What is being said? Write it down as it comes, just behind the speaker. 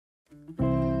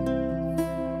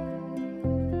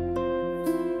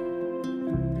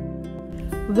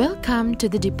Welcome to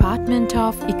the Department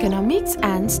of Economics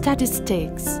and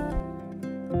Statistics.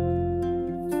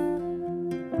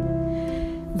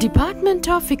 Department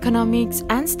of Economics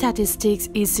and Statistics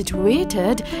is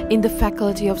situated in the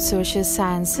Faculty of Social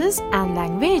Sciences and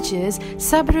Languages,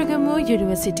 Sabaragamuwa,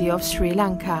 University of Sri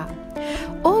Lanka.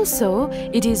 Also,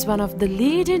 it is one of the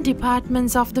leading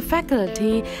departments of the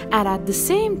faculty, and at the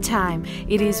same time,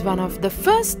 it is one of the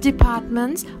first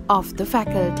departments of the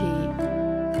faculty.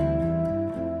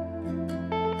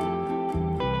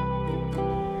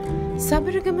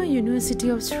 Sabaragamuwa University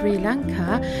of Sri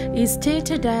Lanka is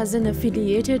stated as an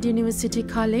affiliated university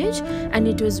college, and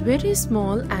it was very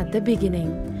small at the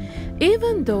beginning.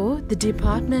 Even though the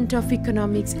Department of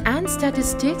Economics and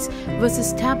Statistics was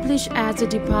established as a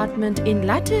department in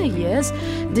latter years,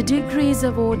 the degrees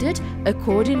awarded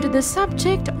according to the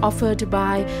subject offered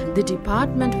by the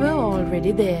department were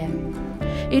already there.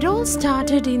 It all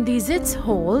started in these its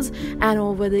halls, and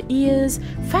over the years,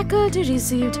 faculty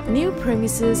received new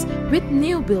premises with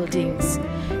new buildings.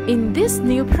 In these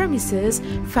new premises,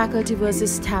 faculty was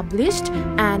established,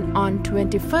 and on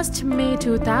 21st May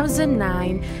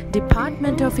 2009,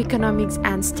 Department of Economics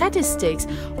and Statistics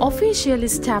officially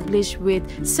established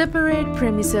with separate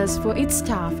premises for its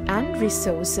staff and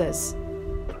resources.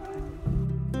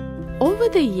 Over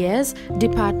the years,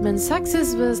 department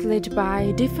success was led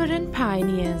by different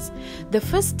pioneers. The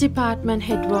first department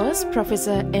head was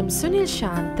Professor M. Sunil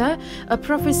Shantha, a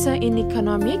professor in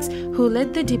economics who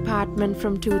led the department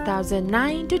from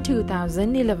 2009 to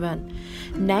 2011.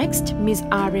 Next, Ms.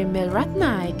 R.A.H.M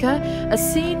Rupasingha, a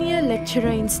senior lecturer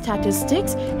in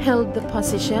statistics, held the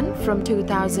position from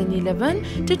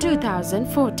 2011 to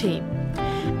 2014.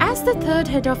 As the third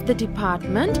head of the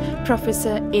department,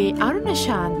 Professor A.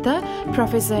 Arunashantha,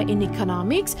 professor in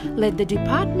economics, led the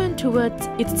department towards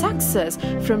its success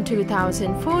from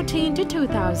 2014 to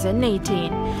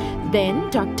 2018. Then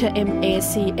Dr.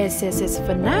 M.A.C.S.S.S.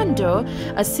 Fernando,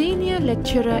 a senior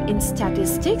lecturer in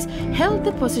statistics, held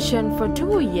the position for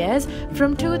 2 years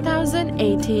from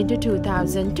 2018 to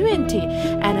 2020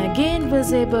 and again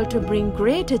was able to bring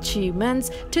great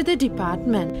achievements to the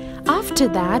department. After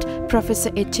that, Professor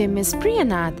H.M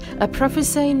Priyankara, a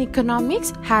professor in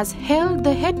economics, has held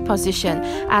the head position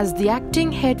as the acting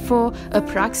head for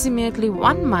approximately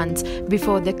 1 month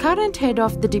before the current head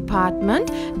of the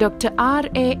department, Dr.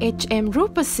 R.A.H.M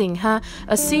Rupasingha,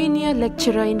 a senior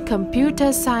lecturer in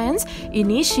computer science,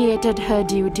 initiated her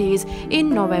duties in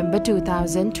November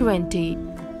 2020.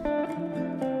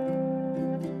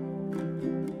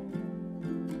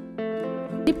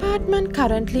 Department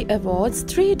currently awards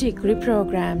 3 degree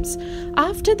programs.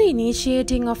 After the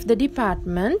initiating of the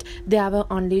department, there were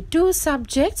only 2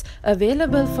 subjects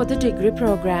available for the degree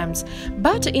programs.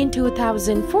 But in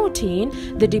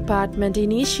 2014, the department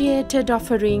initiated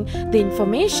offering the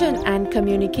Information and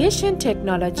Communication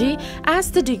Technology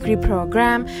as the degree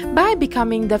program by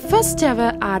becoming the first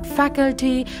ever art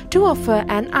faculty to offer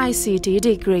an ICT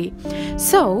degree.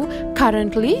 So,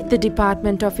 currently, the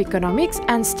Department of Economics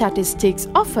and Statistics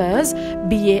offers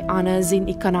BA Honours in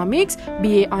Economics,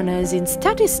 BA Honours in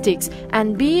Statistics,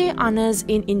 and BA Honours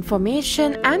in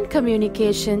Information and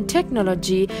Communication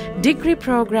Technology degree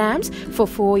programs for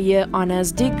 4-year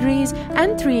honours degrees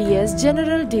and 3 years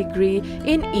general degree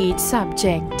in each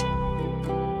subject.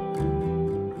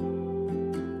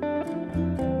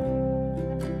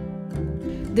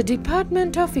 The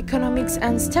Department of Economics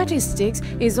and Statistics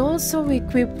is also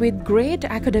equipped with great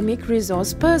academic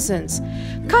resource persons.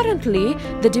 Currently,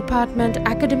 the department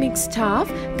academic staff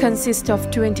consists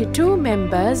of 22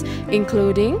 members,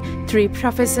 including 3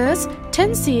 professors,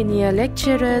 10 senior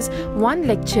lecturers, 1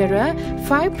 lecturer,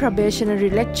 5 probationary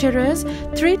lecturers,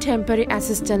 3 temporary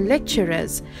assistant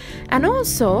lecturers. And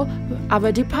also,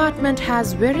 our department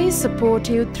has very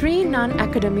supportive 3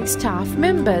 non-academic staff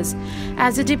members.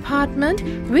 As a department,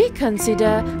 we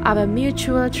consider our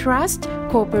mutual trust,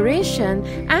 cooperation,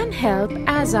 and help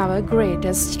as our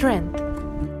greatest strength.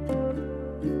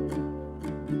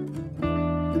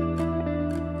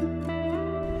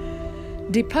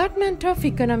 Department of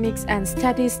Economics and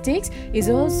Statistics is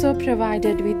also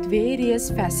provided with various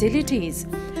facilities.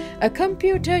 A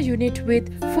computer unit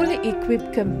with fully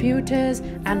equipped computers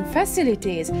and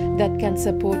facilities that can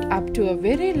support up to a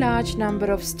very large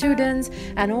number of students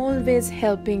and always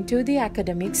helping to the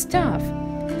academic staff.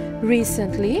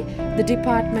 Recently, the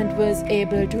department was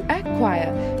able to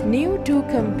acquire new 2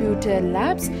 computer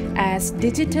labs as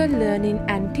Digital Learning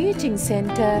and Teaching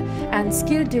Center and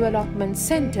Skill Development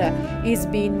Center is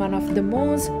being one of the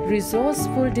most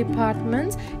resourceful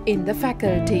departments in the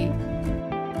faculty.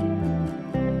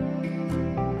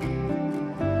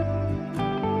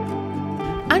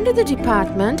 Under the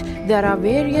department, there are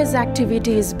various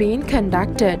activities being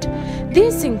conducted.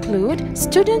 These include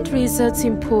Student Research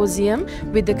Symposium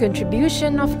with the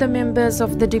contribution of the members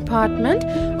of the department,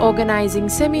 organizing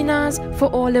seminars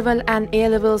for O-level and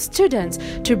A-level students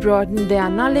to broaden their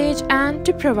knowledge and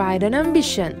to provide an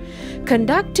ambition,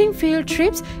 conducting field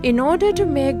trips in order to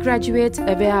make graduates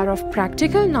aware of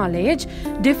practical knowledge,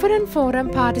 different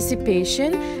forum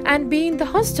participation and being the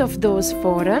host of those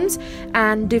forums,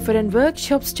 and different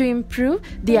workshops to improve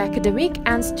the academic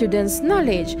and students'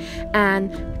 knowledge, and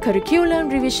curriculum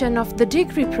revision of the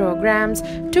degree programs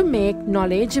to make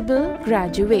knowledgeable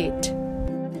graduate.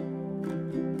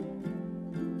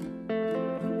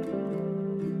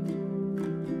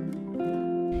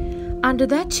 Under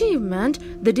the achievement,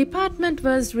 the department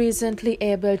was recently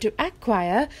able to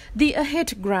acquire the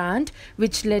R.A.H.M grant,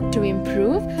 which led to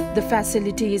improve the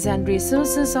facilities and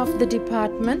resources of the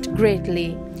department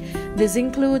greatly. This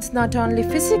includes not only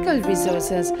physical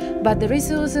resources, but the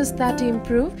resources that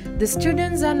improve the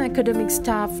students' and academic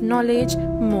staff knowledge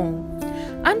more.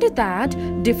 Under that,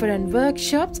 different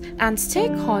workshops and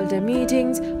stakeholder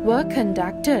meetings were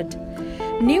conducted.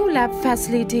 New lab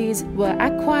facilities were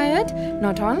acquired.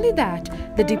 Not only that,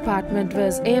 the department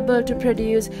was able to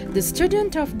produce the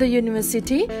student of the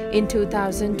university in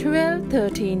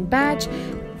 2012-13 batch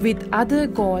with other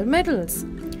gold medals.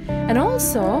 And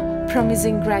also,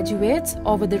 promising graduates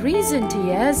over the recent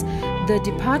years, the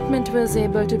department was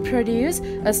able to produce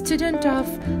a student of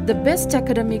the best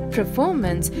academic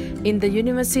performance in the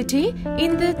university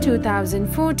in the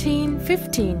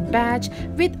 2014-15 batch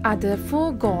with other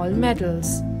 4 gold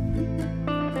medals.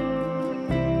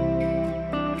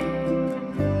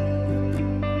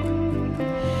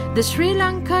 The Sri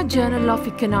Lanka Journal of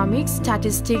Economics,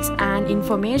 Statistics and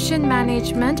Information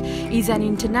Management is an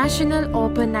international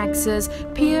open access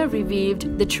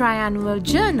peer-reviewed triannual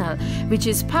journal which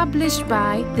is published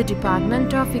by the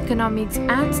Department of Economics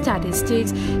and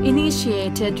Statistics,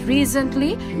 initiated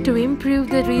recently to improve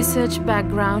the research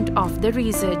background of the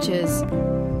researchers.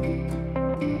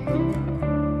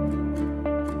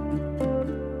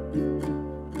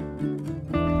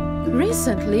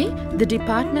 Recently, the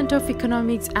Department of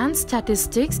Economics and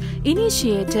Statistics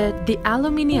initiated the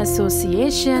Alumni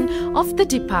Association of the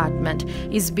department,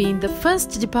 is being the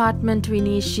first department to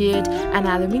initiate an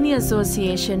Alumni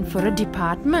Association for a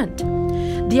department.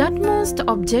 The utmost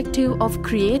objective of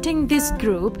creating this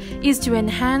group is to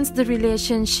enhance the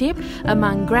relationship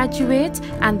among graduates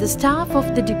and the staff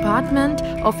of the Department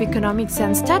of Economics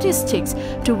and Statistics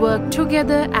to work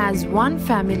together as one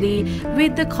family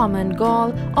with the common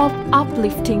goal of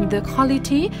uplifting the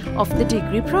quality of the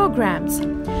degree programs.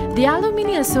 The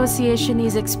Alumni Association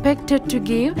is expected to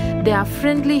give their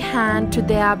friendly hand to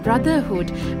their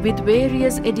brotherhood with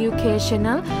various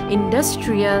educational,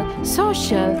 industrial,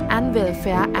 social and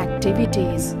welfare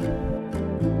activities.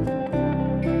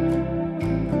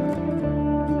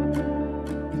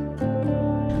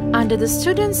 Under the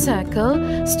student circle,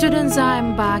 students are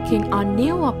embarking on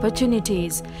new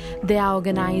opportunities. They are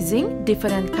organizing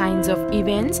different kinds of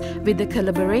events with the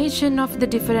collaboration of the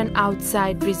different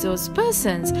outside resource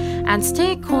persons and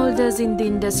stakeholders in the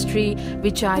industry,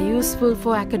 which are useful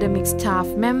for academic staff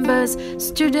members,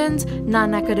 students,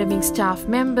 non-academic staff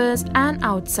members and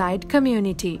outside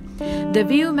community. The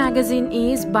View magazine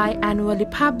is biannually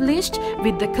published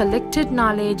with the collected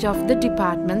knowledge of the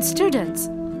department students.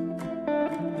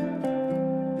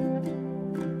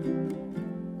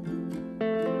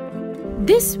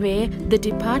 This way, the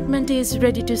department is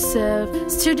ready to serve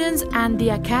students and the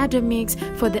academics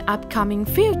for the upcoming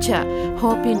future,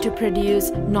 hoping to produce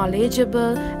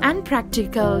knowledgeable and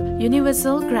practical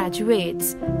universal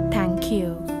graduates. Thank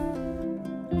you.